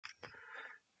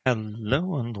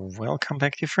Hello and welcome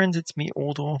back, dear friends. It's me,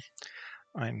 Odo.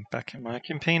 I'm back in my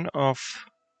campaign of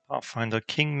Pathfinder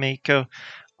Kingmaker.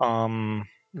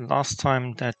 Last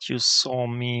time that you saw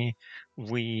me,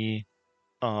 we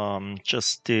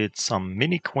just did some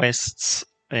mini quests,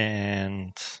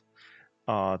 and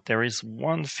there is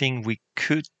one thing we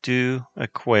could do, a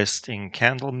quest in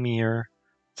Candlemere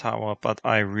Tower, but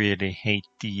I really hate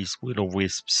these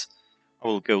will-o-wisps. I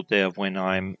will go there when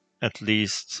I'm at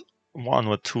least 1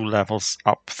 or 2 levels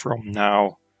up from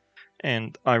now,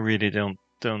 and I really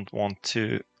don't want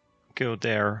to go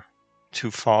there too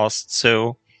fast.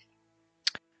 So,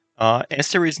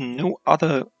 as there is no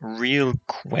other real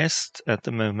quest at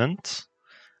the moment,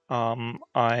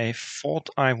 I thought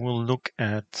I will look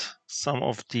at some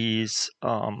of these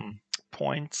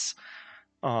points.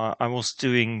 I was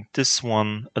doing this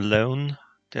one alone.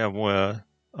 There were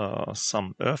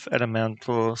some earth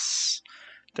elementals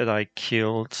that I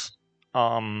killed.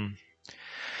 And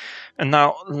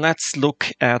now let's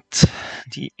look at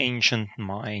the ancient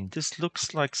mine. This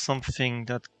looks like something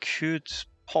that could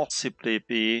possibly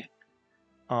be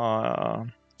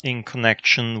in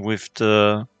connection with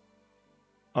the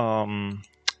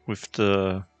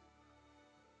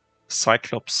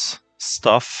Cyclops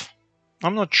stuff.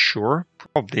 I'm not sure.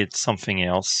 Probably it's something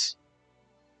else.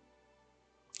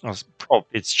 Probably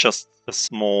it's just a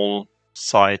small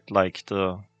site like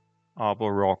the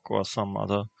Arbor Rock or some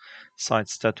other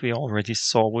sites that we already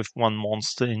saw with one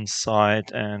monster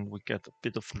inside, and we get a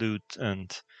bit of loot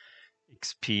and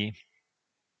XP.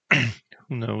 Who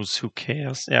knows? Who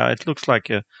cares? Yeah, it looks like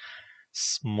a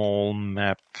small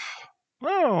map.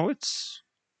 Oh, is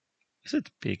it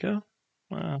bigger?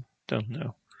 Don't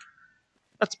know.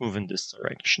 Let's move in this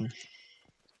direction.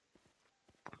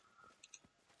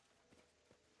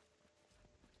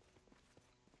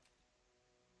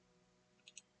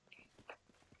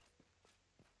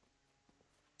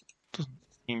 Doesn't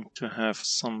seem to have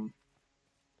some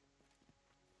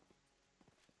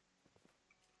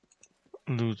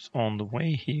loot on the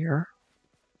way here.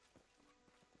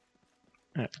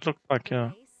 It looked like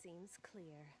a...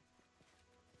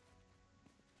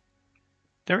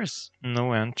 There is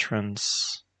no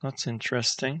entrance. That's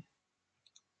interesting.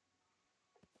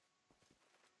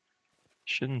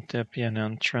 Shouldn't there be an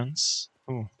entrance?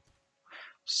 Oh,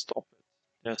 stop it.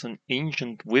 There's an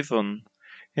ancient Wyvern.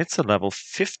 It's a level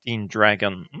 15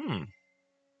 dragon.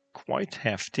 Quite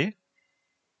hefty.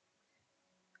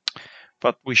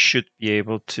 But we should be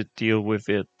able to deal with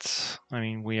it. I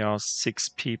mean, we are 6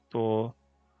 people,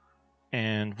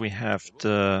 and we have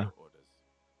the...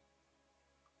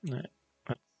 Let's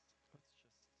just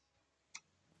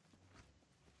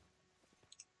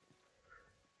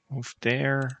move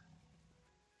there.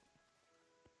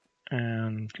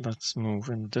 And let's move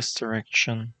in this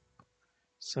direction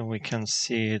so we can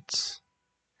see it.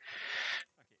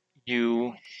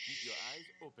 You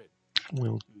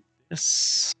will do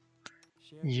this.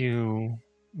 You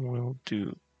will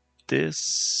do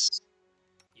this.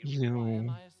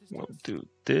 You will do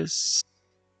this.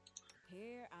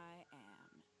 Here I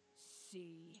am.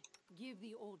 See, give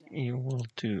the order. You will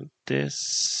do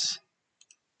this.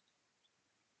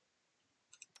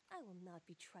 I will not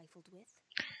be trifled with.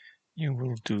 You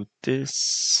will do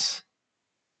this.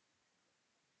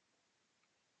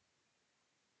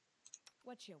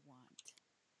 What you want?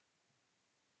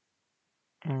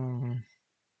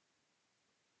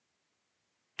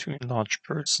 To enlarge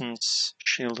persons,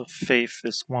 Shield of Faith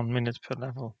is 1 minute per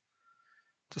level.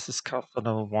 This is cast at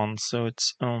level 1, so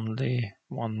it's only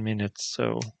 1 minute,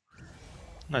 so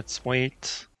let's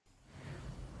wait.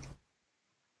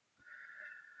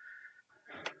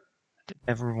 Did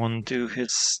everyone do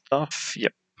his stuff?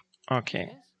 Yep.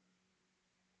 Okay.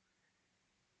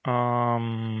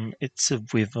 It's a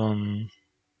Wyvern.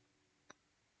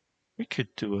 We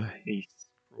could do a haste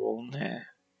roll there.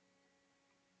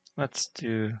 Let's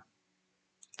do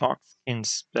Darkskin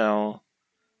spell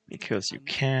because you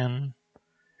can.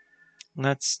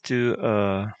 Let's do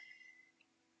a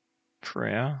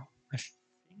prayer. I think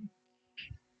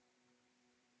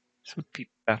this would be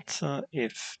better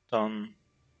if done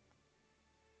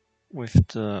with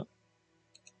the...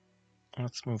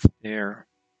 Let's move there.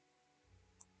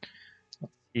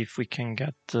 Let's see if we can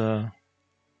get the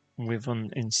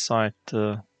Wyvern inside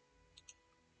the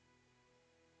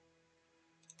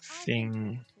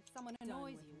thing. If someone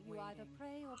annoys you, you either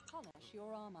pray or polish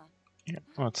your armor. Yeah,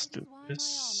 let's do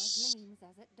this. My armor gleams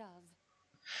as it does.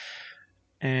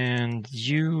 And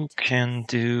you can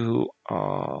do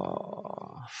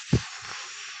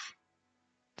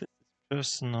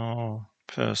personal.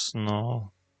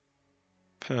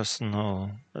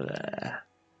 Bleh.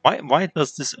 Why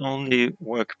does this only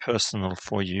work personal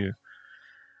for you?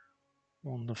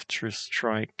 Wand of True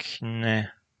Strike, nah.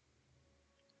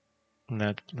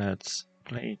 Let's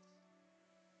play.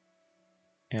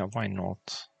 Yeah, why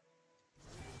not?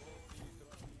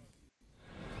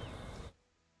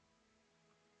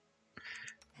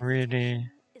 Really?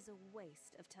 Is a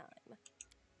waste of time.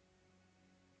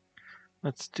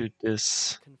 Let's do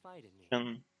this. Confide in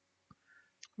me.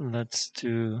 Let's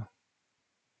do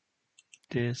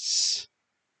this.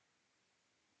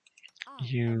 I am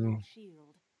You your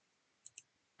shield.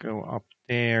 go up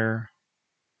there.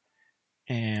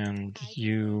 And I do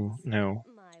you, things no,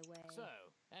 my way. So,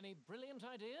 any brilliant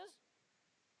ideas?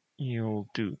 you'll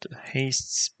do the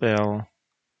haste spell,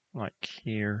 like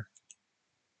here.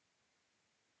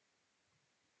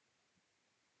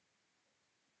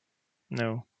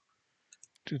 No,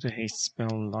 do the haste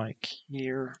spell like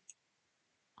here.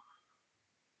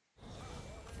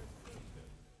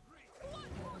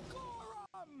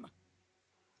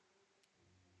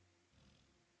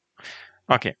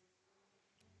 Okay.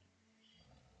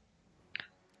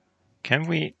 Can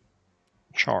we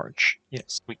charge?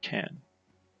 Yes, we can.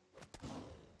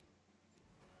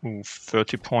 Ooh,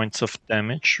 30 points of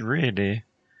damage, really?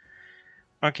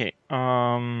 Okay,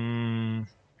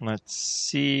 let's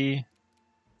see.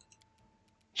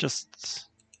 Just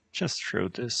throw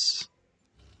this.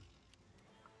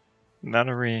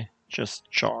 Battery, just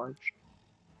charge.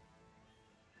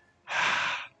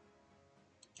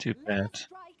 Too bad. Last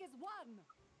strike is one.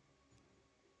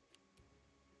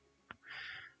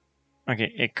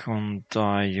 Okay, Ekon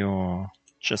Dio,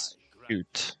 just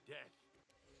shoot.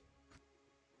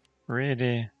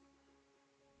 Really?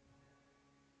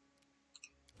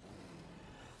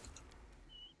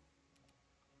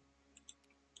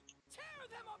 Tear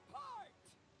them apart.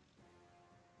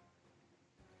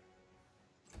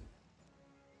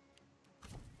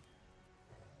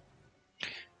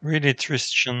 Really,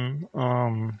 Tristan,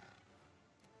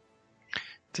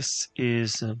 this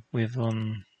is a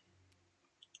Wyvern.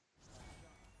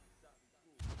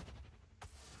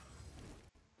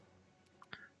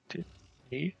 Did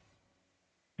it?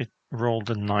 It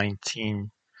rolled a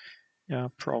 19. Yeah,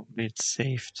 probably it's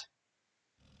saved.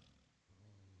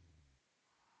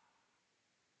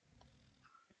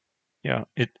 Yeah,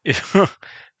 it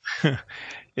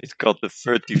got the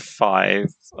 35.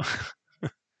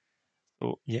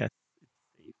 So yes,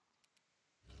 it's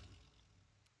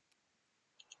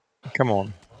saved. Come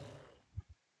on.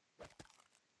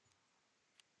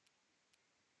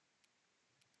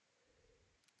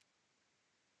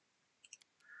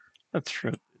 Let's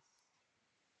throw this.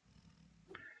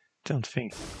 Don't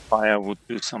think fire would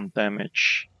do some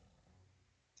damage.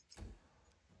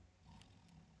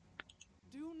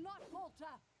 Do not falter.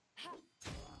 Ha.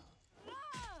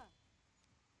 Ah!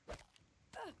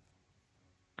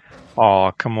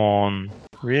 Oh, come on.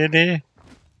 Really?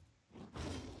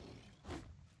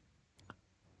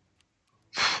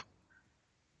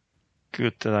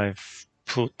 Good that I've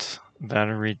put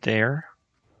battery there.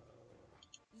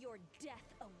 Your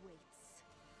death awaits.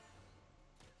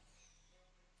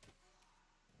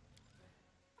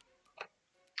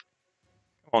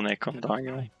 On Ekon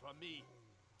Dio.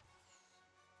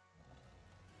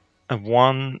 A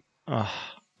 1.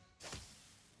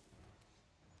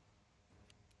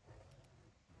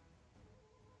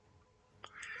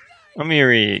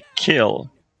 Amiri, kill.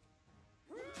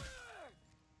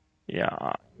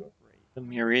 Yeah,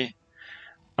 Amiri.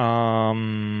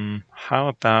 How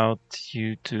about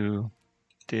you do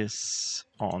this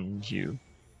on you?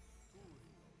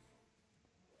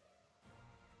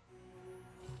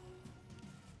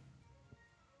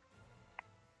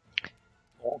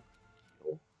 Or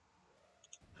kill.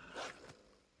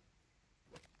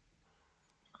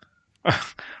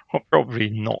 Or probably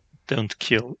not. Don't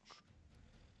kill.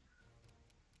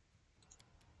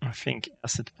 I think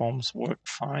acid bombs work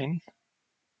fine.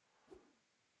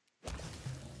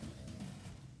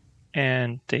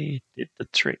 And they did the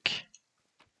trick.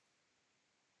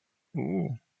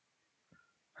 Ooh,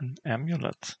 an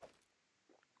amulet.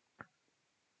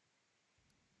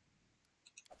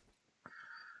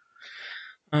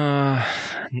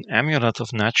 An amulet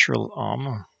of natural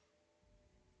armor.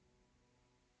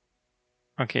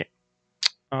 Okay.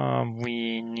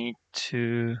 We need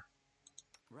to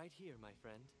Right here, my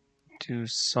friend. do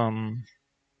some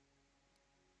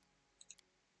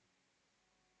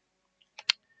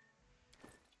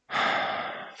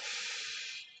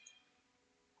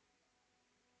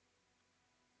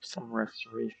some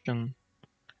restoration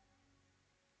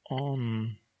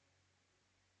on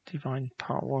divine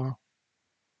power.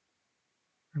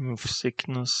 Remove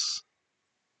sickness.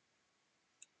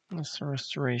 That's a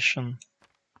restoration.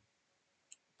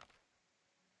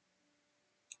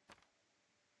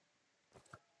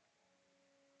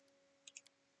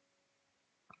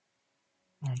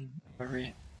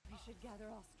 Very. We should gather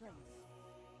our strength.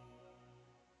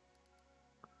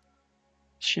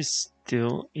 She's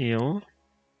still ill.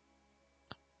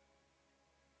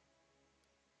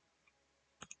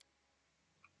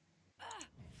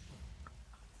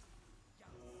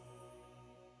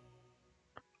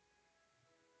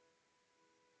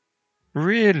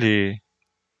 Really?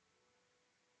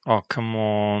 Oh, come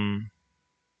on.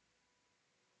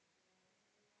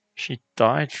 She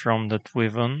died from that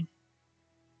Wyvern.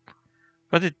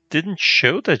 But it didn't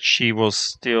show that she was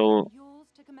still Yours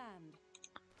to command.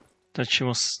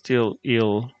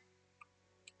 ill.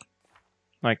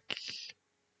 Like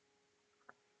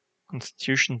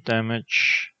constitution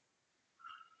damage.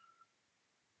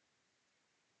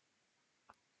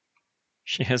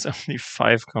 She has only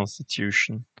 5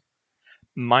 constitution.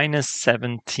 Minus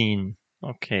 17.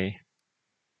 Okay.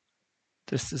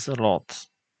 This is a lot.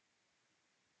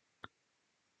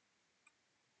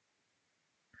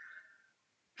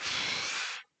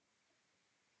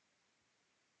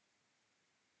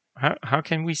 How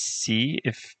can we see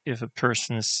if a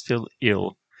person is still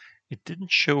ill? It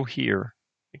didn't show here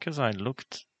because I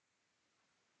looked.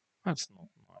 That's not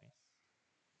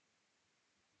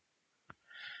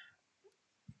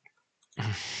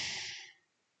nice.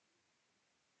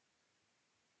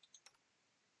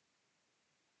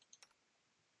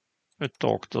 A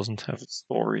dog doesn't have a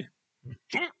story.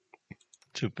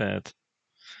 Too bad.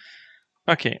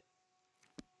 Okay.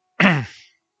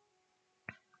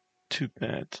 Too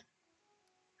bad.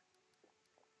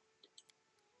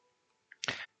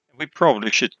 We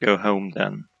probably should go home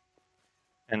then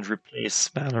and replace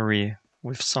Valerie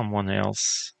with someone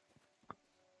else.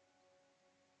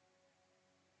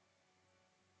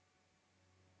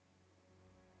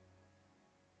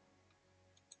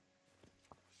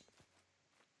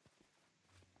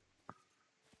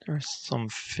 There's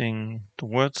something. The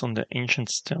words on the ancient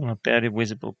stone are barely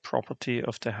visible property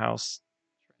of the house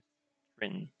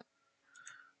Trin.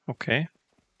 Okay.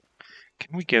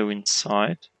 Can we go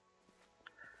inside?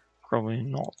 Probably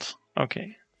not.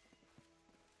 Okay.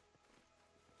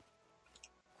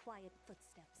 Quiet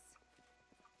footsteps.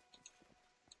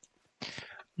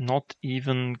 Not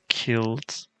even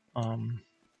killed.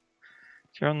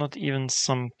 There are not even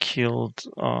some killed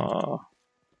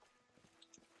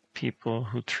people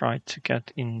who tried to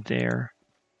get in there.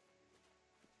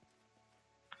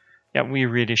 Yeah, we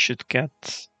really should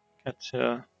get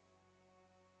exchanged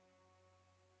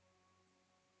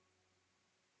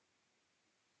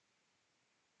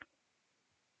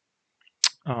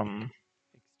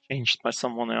by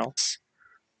someone else.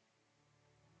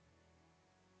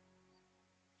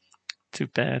 Too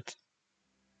bad.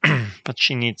 But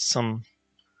she needs some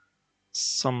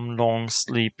long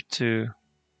sleep to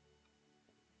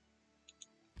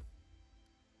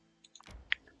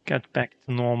get back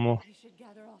to normal. We should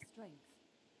gather our strength.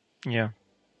 Yeah,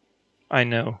 I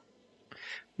know.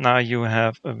 Now you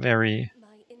have a very My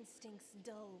instincts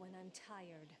dull when I'm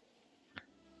tired.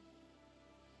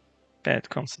 bad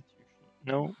constitution.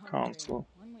 No Hungry. counsel.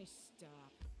 When we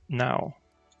stop. Now.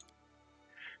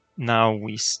 Now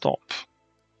we stop.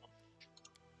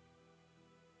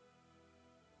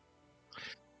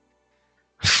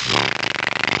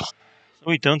 So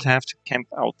we don't have to camp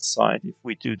outside if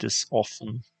we do this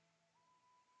often.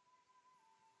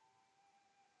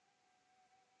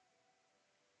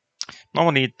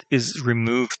 Normally it is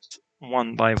removed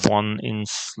one by one in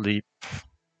sleep.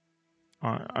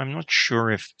 I'm not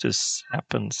sure if this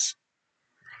happens.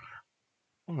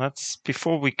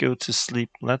 Before we go to sleep,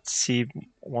 let's see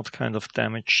what kind of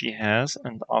damage she has,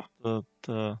 and after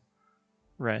the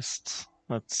rest,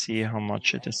 let's see how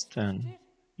much it is then.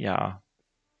 Yeah.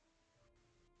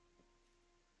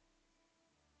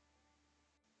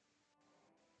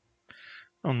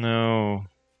 Oh no,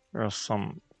 there are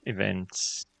some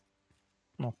events.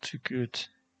 Not too good.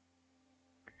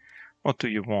 What do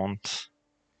you want?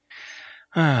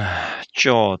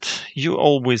 Jord, you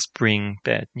always bring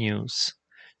bad news.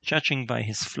 Judging by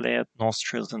his flared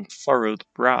nostrils and furrowed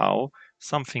brow,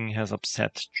 something has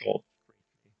upset Jord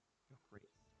greatly.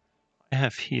 I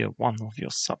have here one of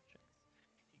your subjects.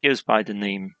 He goes by the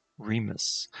name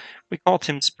Remus. We caught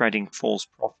him spreading false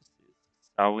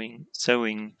prophecies,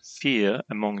 sowing fear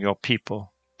among your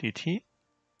people. Did he?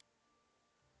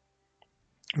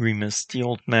 Remus, the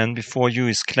old man before you,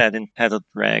 is clad in tattered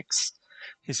rags.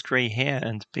 His grey hair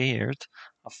and beard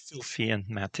are filthy and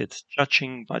matted.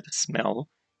 Judging by the smell,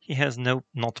 he has not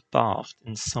bathed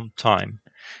in some time,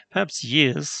 perhaps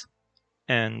years,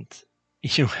 and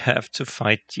you have to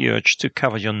fight the urge to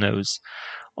cover your nose.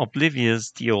 Oblivious,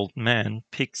 the old man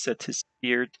picks at his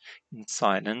beard in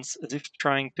silence as if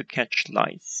trying to catch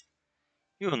lice.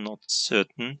 You're not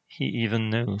certain he even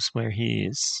knows where he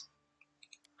is.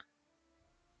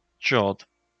 Jod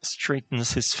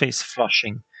straightens his face,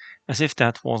 flushing, as if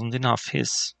that wasn't enough.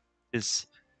 His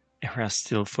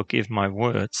still forgive my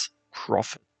words,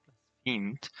 prophet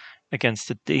blasphemed against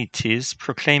the deities,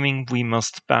 proclaiming we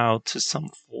must bow to some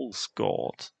false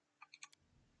god.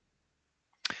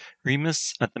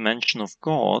 Remus, at the mention of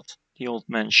God, the old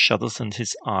man shudders and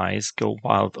his eyes go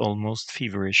wild, almost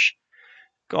feverish.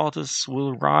 Goddess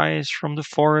will rise from the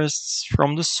forests,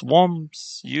 from the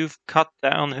swamps. You've cut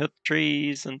down her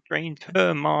trees and drained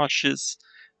her marshes,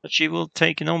 but she will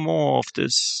take no more of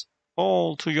this.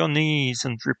 Fall to your knees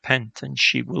and repent, and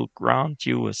she will grant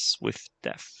you a swift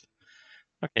death.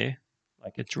 Okay,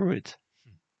 like a druid.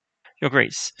 Your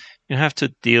Grace, you have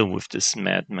to deal with this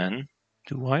madman.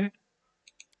 Do I?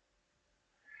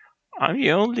 I'm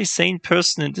the only sane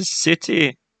person in this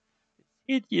city.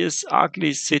 Hideous,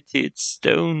 ugly city, its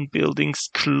stone buildings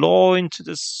claw into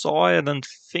the soil and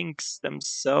thinks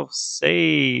themselves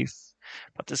safe.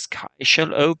 But the sky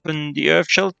shall open, the earth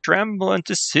shall tremble, and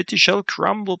the city shall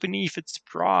crumble beneath its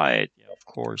pride. Yeah, of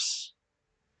course.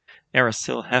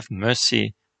 Erasil, have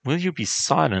mercy. Will you be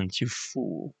silent, you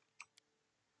fool?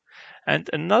 And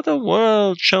another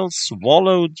world shall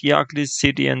swallow the ugly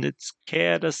city and its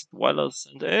careless dwellers,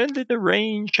 and only the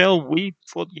rain shall weep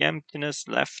for the emptiness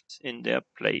left in their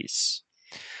place.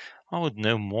 I would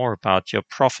know more about your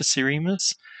prophecy,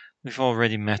 Remus. We've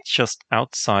already met just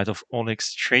outside of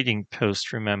Oleg's trading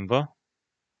post, remember?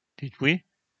 Did we?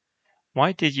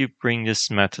 Why did you bring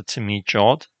this matter to me,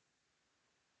 Jod?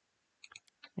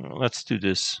 Let's do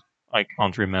this. I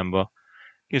can't remember.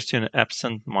 Gives you an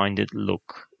absent-minded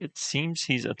look. It seems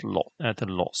he's at a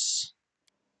loss.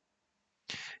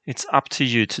 It's up to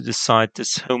you to decide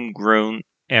this homegrown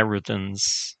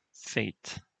Eridan's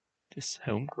fate. This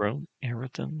homegrown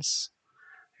Eridan's?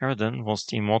 Eridan was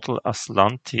the immortal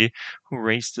Aslanti who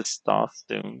raised the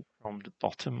Starstone from the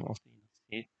bottom of the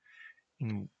sea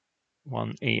in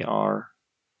 1 AR,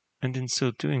 and in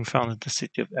so doing founded the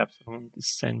city of Absalom,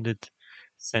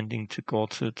 sending to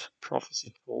Godhood,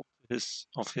 prophesied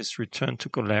of his return to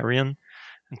Golarion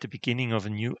and the beginning of a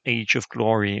new age of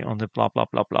glory on the blah blah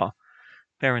blah blah.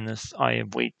 Baroness, I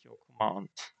await your command.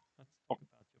 Let's talk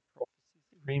about your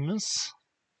prophecies, Remus.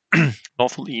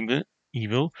 Lawful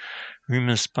evil,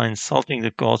 Remus, by insulting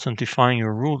the gods and defying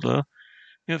your ruler,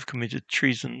 you have committed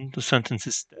treason. The sentence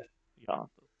is death. Yeah,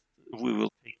 we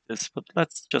will take this, but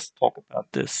let's just talk about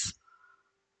this.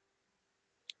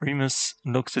 Remus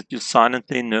looks at you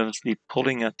silently, nervously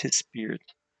pulling at his beard.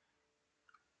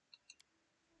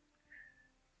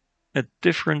 A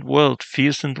different world,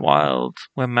 fierce and wild,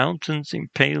 where mountains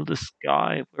impale the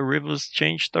sky, where rivers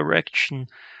change direction,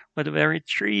 where the very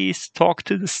trees talk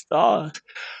to the stars.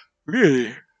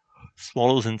 Really?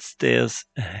 Swallows and stares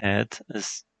ahead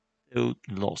as though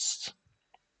lost.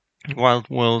 Wild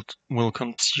world will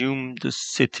consume the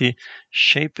city,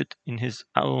 shape it in his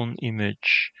own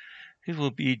image. It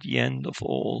will be the end of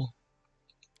all.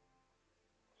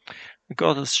 The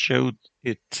goddess showed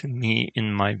it to me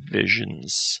in my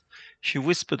visions. She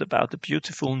whispered about a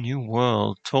beautiful new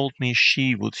world, told me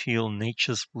she would heal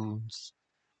nature's wounds.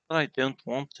 But I don't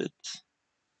want it.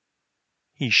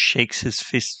 He shakes his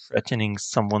fist, threatening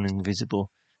someone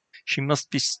invisible. She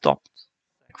must be stopped.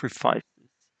 Sacrifices.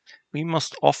 We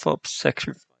must offer up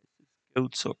sacrifices,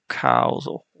 goats or cows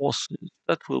or horses.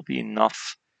 That will be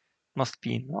enough. Must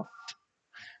be enough.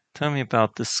 Tell me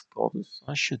about this goddess.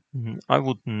 I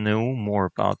would know more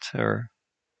about her.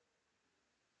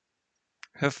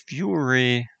 Her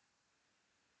fury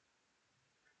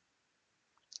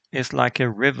is like a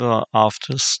river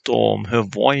after a storm. Her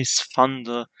voice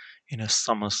thunder in a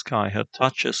summer sky. Her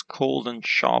touch as cold and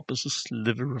sharp as a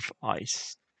sliver of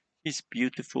ice. She's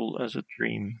beautiful as a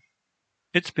dream.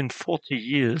 It's been 40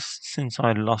 years since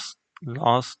I last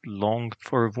longed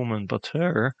for a woman, but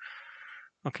her.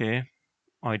 Okay,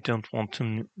 I don't want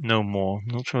to know more.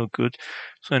 Not so good.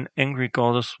 So an angry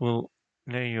goddess will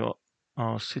lay your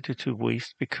city to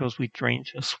waste because we drained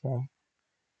her swamp.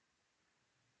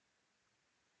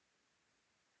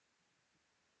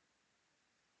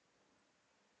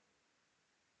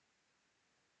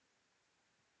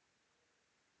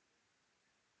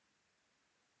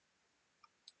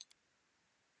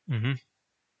 Hmm.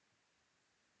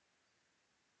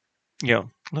 Yeah,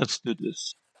 let's do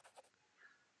this.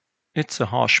 It's a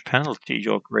harsh penalty,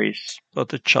 Your Grace,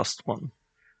 but a just one.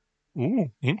 Ooh,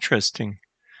 interesting.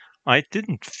 I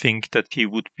didn't think that he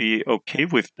would be okay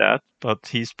with that, but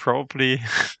he's probably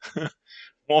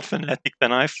more fanatic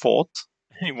than I thought.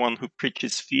 Anyone who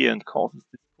preaches fear and causes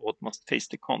discord must face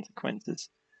the consequences.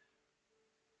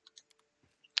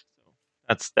 So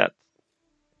that's that.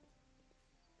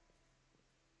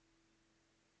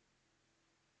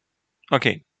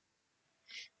 Okay.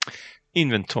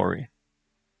 Inventory.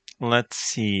 Let's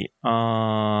see.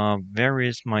 Where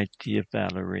is my dear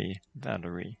Valerie?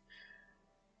 Valerie.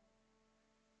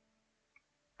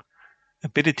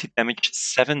 Ability damage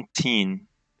 17.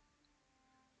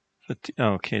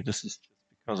 Okay, this is just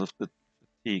because of the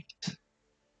fatigued.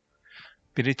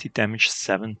 Ability damage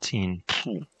 17.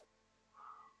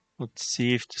 Let's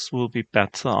see if this will be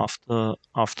better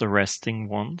after resting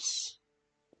once.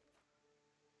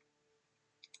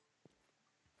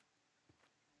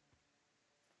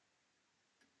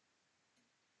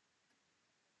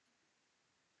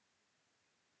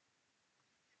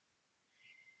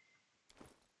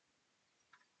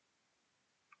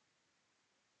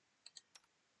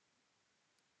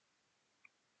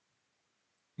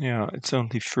 Yeah, it's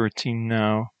only 13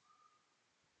 now.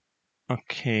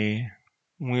 Okay,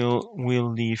 we'll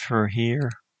leave her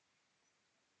here.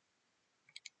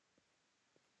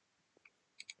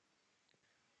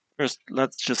 First,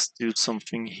 let's just do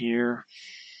something here.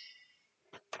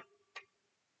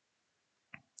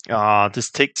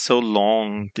 This takes so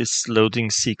long, this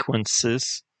loading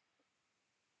sequences.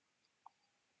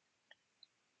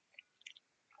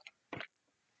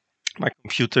 My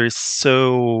computer is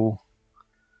so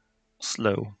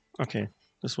slow. Okay,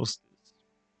 this was...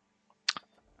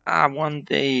 one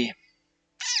day.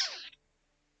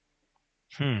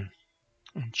 And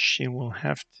she will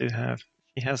have to have...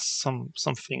 She has some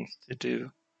things to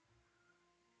do.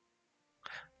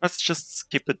 Let's just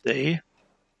skip a day.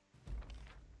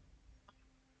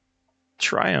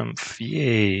 Triumph,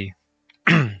 yay.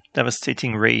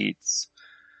 Devastating raids.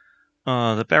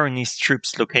 The Baronese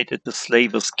troops located the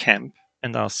slavers' camp,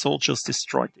 and our soldiers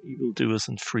destroyed the evildoers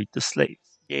and freed the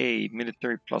slaves. Yay,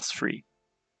 military +3.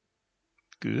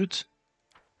 Good.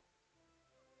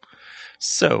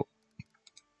 So,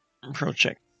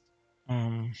 project.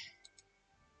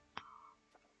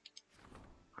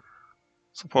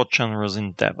 Support generous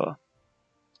endeavor.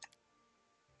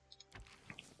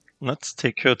 Let's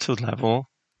take her to level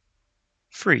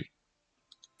 3.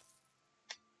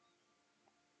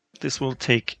 This will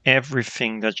take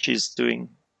everything that she's doing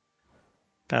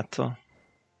better.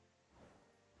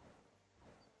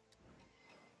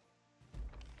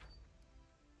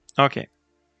 Okay.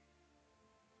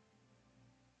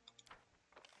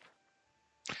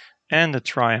 And a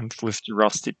triumph with the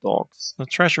rusty dogs. The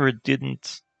treasurer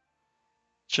didn't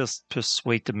just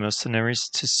persuade the mercenaries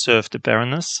to serve the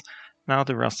Baroness. Now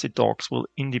the rusty dogs will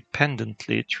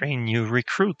independently train new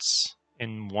recruits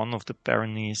in one of the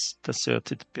Barony's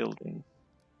deserted buildings.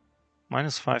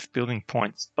 -5 building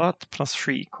points, but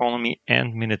 +3 economy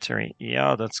and military.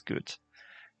 Yeah, that's good.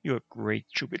 You are great,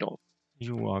 Jubilee.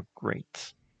 You are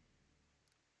great.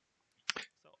 So,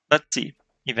 let's see.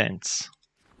 Events.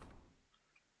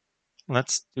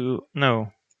 Let's do...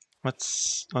 No.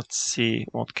 Let's see.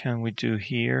 What can we do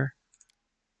here?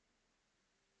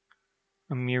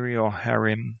 Amiri or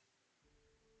Harem.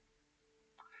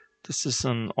 This is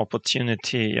an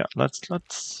opportunity. Yeah, let's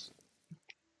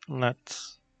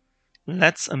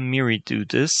Amiri do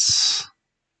this.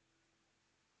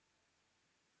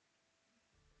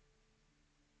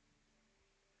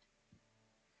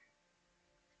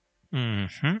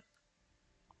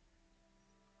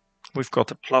 We've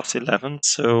got a +11,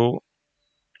 so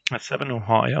a 7 or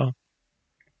higher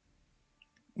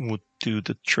would do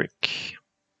the trick.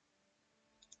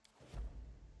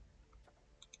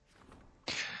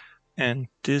 And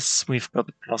this we've got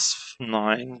a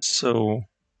 +9, so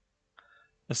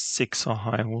a 6 or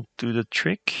higher will do the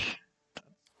trick. That's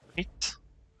great.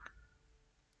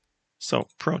 So,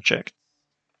 project.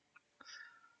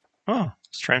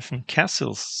 Strengthen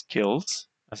castle skills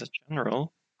as a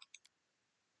general.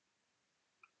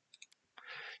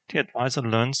 The advisor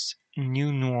learns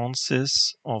new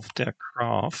nuances of their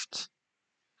craft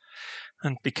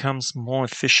and becomes more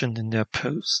efficient in their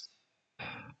post.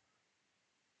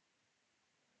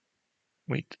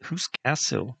 Wait, whose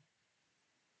castle?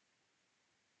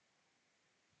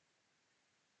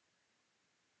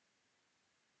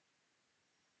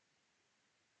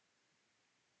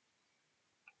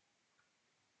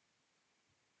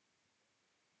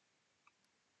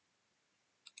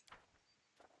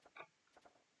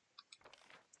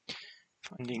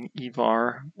 Finding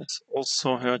Ivar is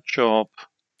also her job.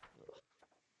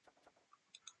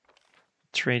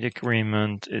 Trade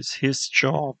agreement is his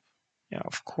job. Yeah,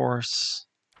 of course.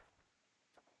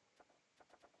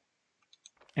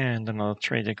 And another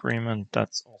trade agreement,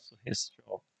 that's also his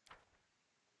job.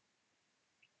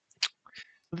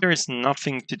 There is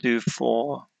nothing to do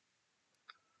for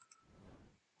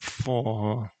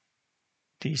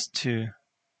these two.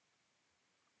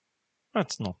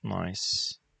 That's not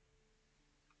nice.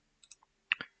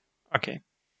 Okay.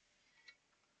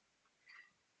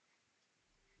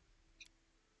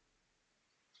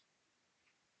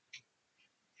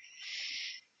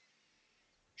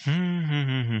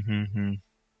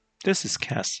 This is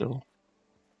Castle.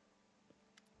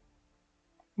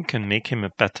 We can make him a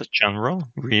better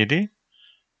general, really?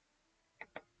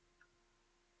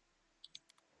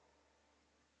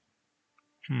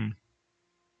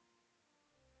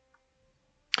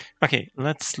 Okay,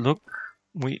 let's look.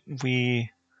 We're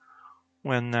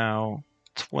now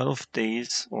 12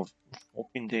 days or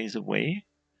 14 days away,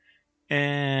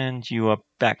 and you are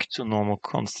back to normal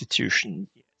constitution.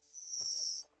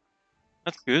 Yes.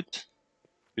 That's good.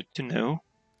 Good to know.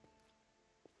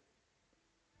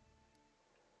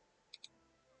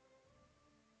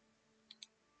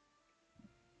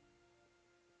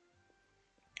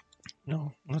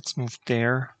 No, let's move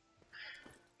there.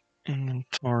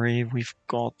 Inventory, we've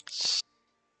got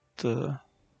the...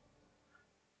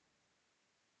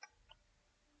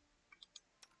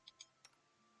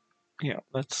 Yeah,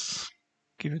 let's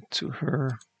give it to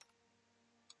her.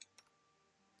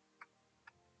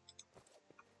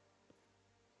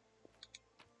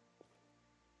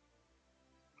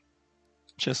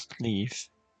 Just leave.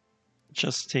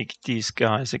 Just take these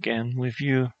guys again with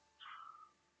you.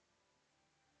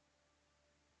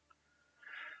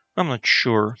 I'm not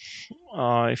sure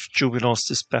if Jubilos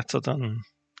is better than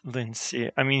Lindsay.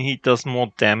 I mean, he does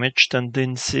more damage than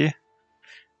Lindsay,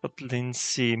 but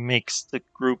Lindsay makes the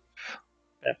group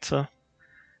better,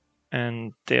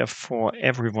 and therefore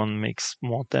everyone makes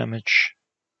more damage.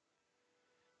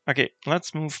 Okay,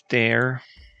 let's move there.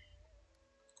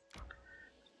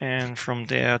 And from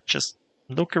there, just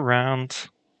look around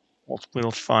what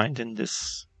we'll find in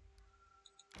this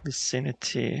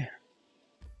vicinity.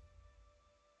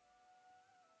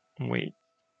 Wait.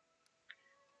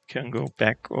 Can go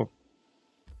back up.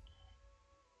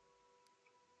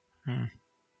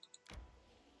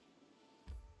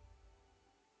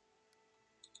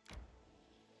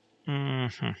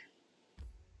 Mm-hmm.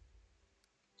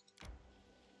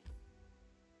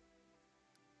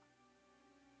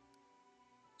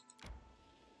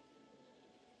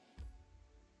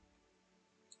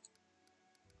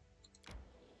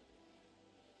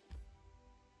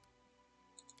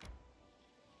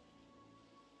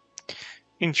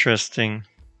 Interesting.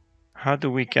 How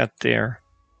do we get there?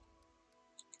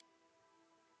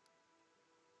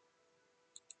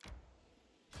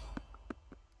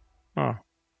 Oh.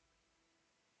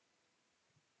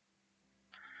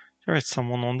 There is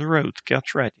someone on the road.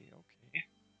 Get ready. Okay.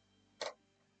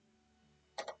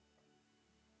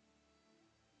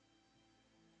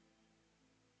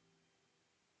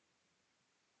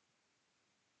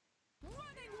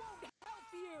 Running won't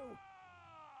help you.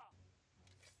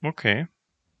 Okay.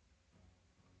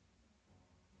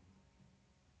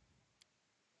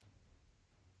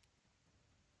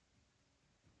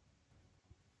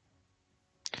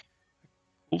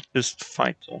 Cultist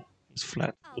fighter. He's A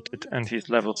flat-footed and little he's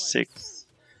level force. 6.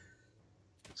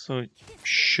 So it Kiss your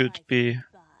should life be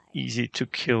goodbye. easy to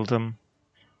kill them.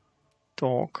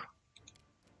 Dog.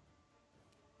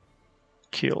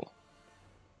 Kill.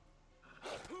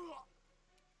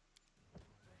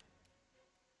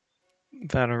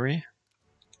 Valerie.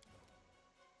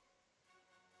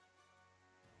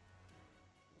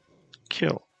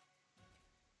 Kill.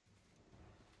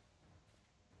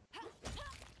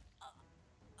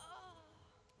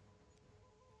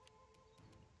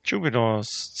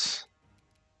 Jubilost.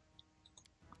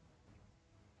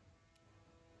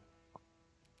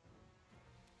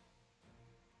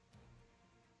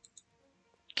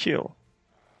 Kill.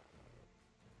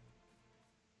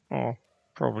 Oh,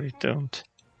 probably don't.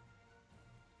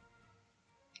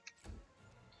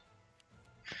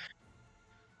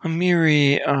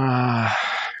 Amiri,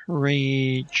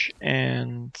 rage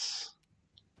and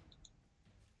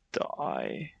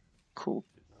die. Cool.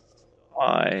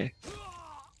 Die.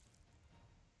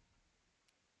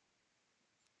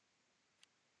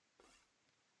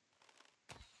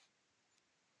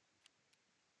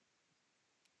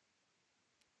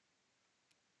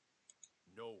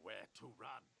 Nowhere to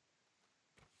run.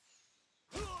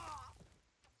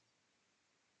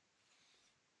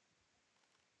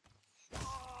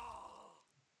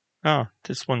 Ah,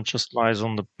 this one just lies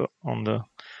on the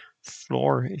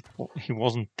floor. He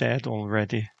wasn't dead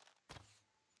already.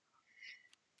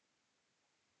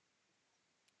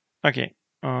 Okay.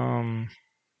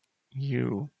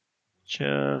 You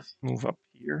just move up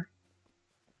here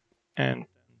and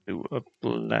do a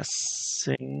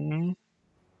blessing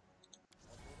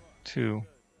to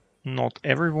not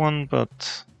everyone,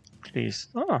 but please.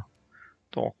 Ah,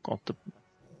 dog got the.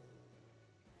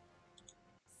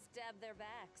 Stab their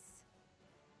backs.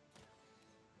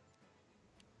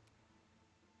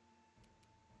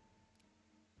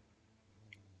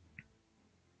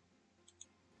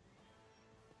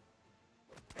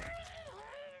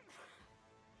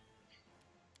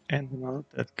 And another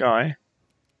dead guy.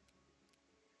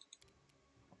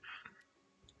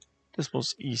 This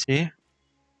was easy.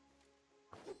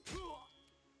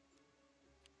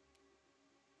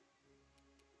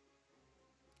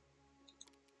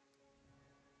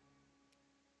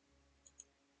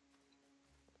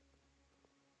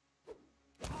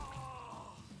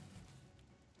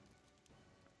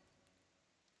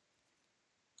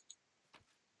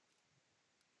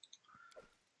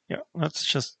 Yeah, let's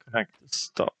just connect this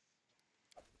stuff.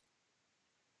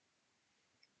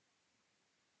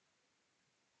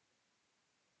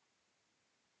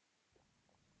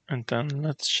 And then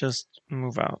let's just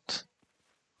move out.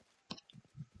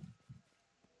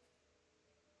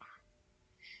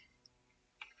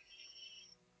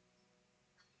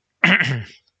 The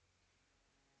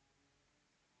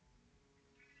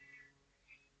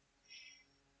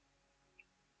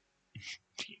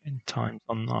end times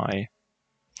are nigh.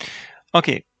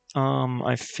 Okay,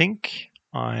 I think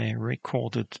I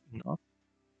recorded enough.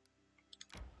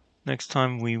 Next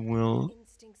time we will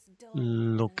Instincts dull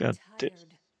look when I'm at this. tired.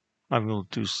 I will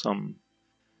do some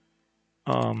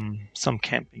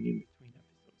camping in between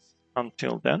episodes.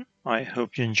 Until then, I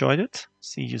hope you enjoyed it.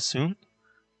 See you soon.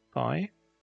 Bye.